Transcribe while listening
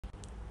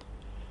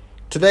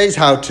Today's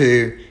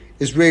how-to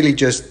is really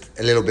just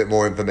a little bit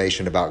more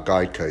information about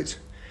guide coats.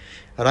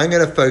 And I'm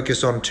going to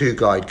focus on two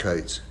guide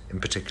coats in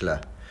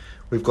particular.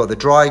 We've got the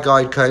dry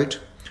guide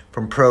coat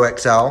from Pro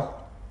XL,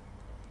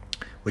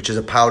 which is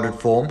a powdered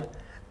form.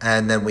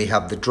 And then we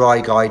have the dry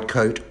guide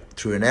coat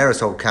through an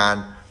aerosol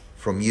can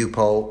from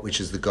U-Pole, which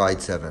is the Guide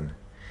 7.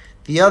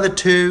 The other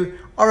two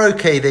are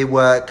okay, they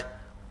work,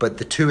 but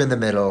the two in the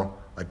middle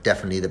are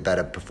definitely the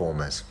better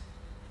performers.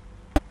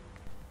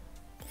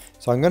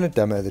 So I'm going to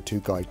demo the two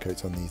guide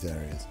coats on these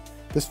areas.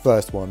 This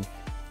first one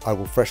I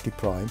will freshly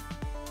prime,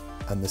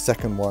 and the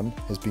second one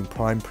has been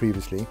primed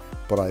previously,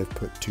 but I have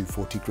put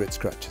 240 grit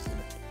scratches in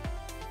it.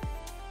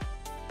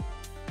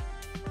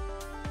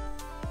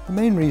 The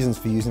main reasons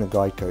for using a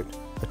guide coat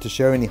are to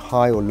show any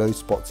high or low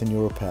spots in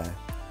your repair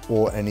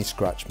or any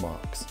scratch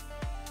marks.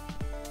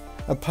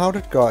 A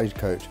powdered guide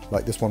coat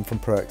like this one from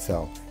Pro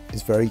XL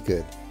is very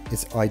good.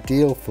 It's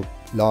ideal for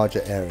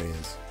larger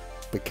areas,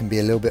 but can be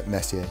a little bit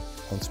messier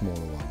on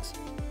smaller ones.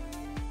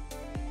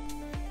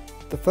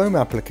 The foam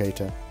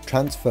applicator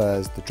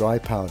transfers the dry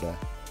powder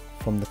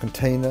from the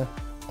container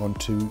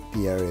onto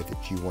the area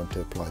that you want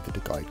to apply the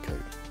guide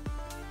coat.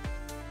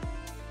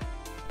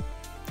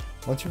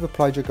 Once you've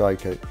applied your guide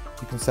coat,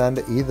 you can sand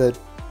it either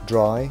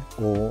dry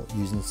or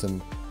using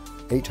some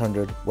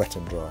 800 wet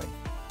and dry.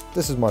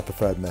 This is my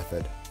preferred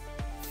method.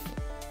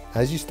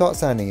 As you start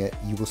sanding it,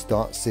 you will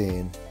start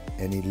seeing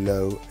any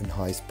low and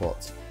high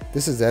spots.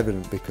 This is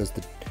evident because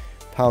the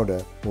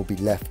powder will be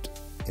left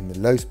in the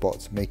low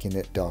spots, making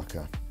it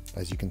darker,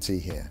 as you can see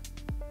here.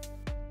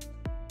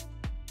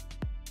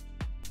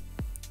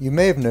 You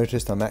may have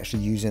noticed I'm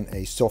actually using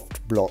a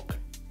soft block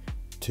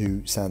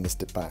to sand this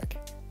back,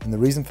 and the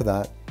reason for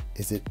that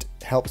is it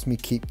helps me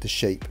keep the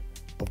shape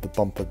of the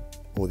bumper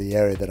or the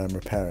area that I'm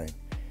repairing.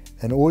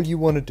 And all you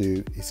want to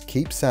do is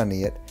keep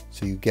sanding it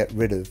so you get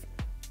rid of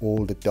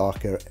all the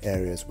darker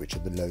areas, which are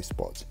the low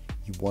spots.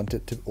 You want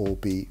it to all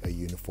be a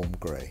uniform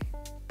grey,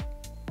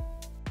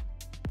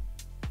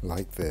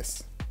 like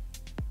this.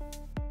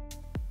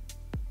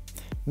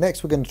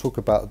 Next we're going to talk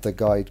about the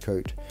guide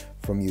coat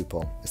from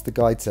U-Pole. It's the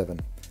Guide 7.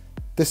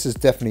 This is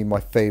definitely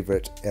my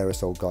favourite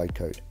aerosol guide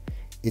coat.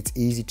 It's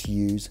easy to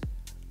use,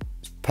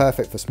 it's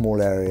perfect for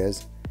small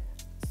areas,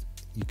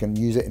 you can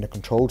use it in a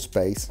controlled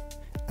space,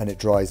 and it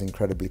dries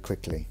incredibly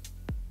quickly.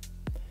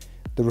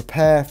 The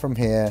repair from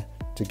here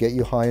to get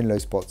you high and low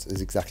spots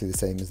is exactly the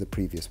same as the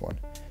previous one.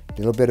 A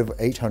little bit of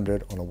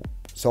 800 on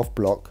a soft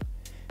block,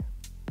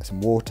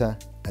 some water,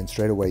 and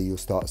straight away you'll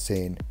start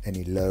seeing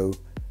any low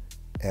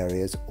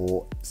areas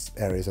or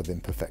areas of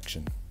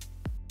imperfection.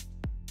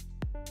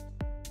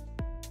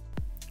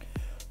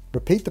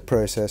 Repeat the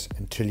process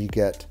until you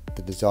get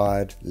the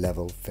desired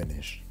level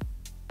finish.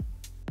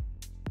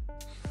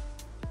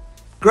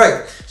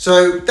 Great,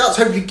 so that's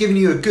hopefully given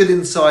you a good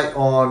insight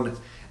on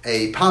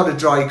a powder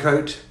dry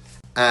coat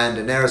and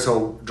an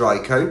aerosol dry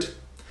coat,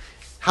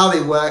 how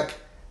they work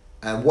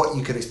and what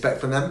you can expect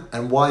from them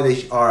and why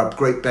they are a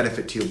great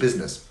benefit to your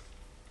business.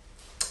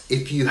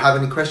 If you have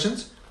any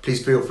questions,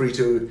 please feel free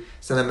to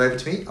send them over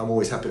to me. I'm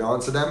always happy to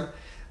answer them.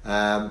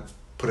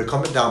 Put a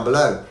comment down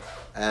below.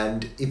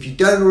 And if you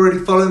don't already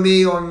follow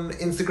me on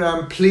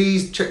Instagram,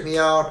 please check me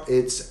out.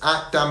 It's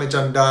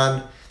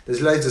 @Undone.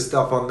 There's loads of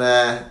stuff on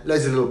there,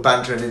 loads of little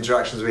banter and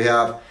interactions we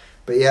have.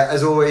 But yeah,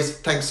 as always,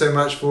 thanks so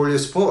much for all your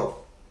support.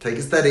 Take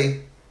it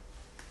steady.